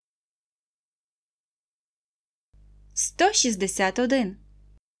161.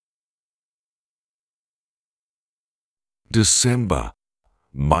 December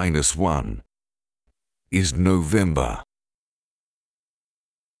minus 1 is November.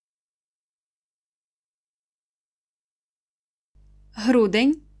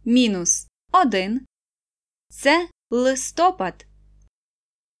 Грудень мінус 1 – це листопад.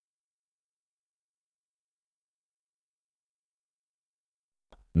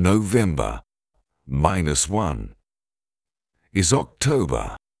 November minus 1 is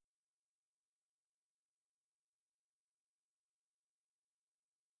October.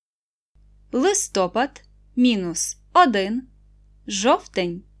 Листопад мінус 1 –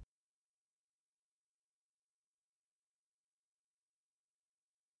 жовтень.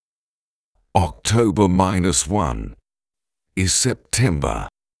 October minus 1 is September.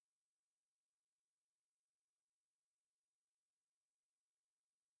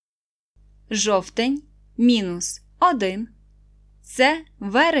 Жовтень мінус 1 – це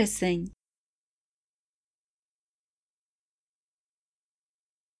вересень.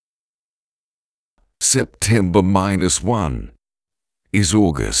 September minus 1 is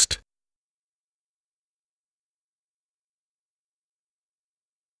August.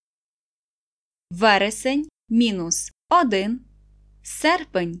 Вересень мінус 1 –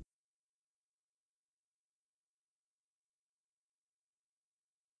 серпень.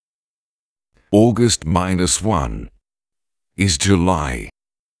 August minus 1 is July.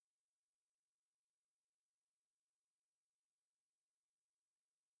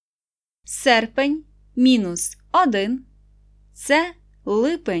 Серпень мінус 1 – це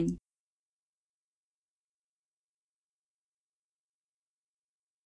липень.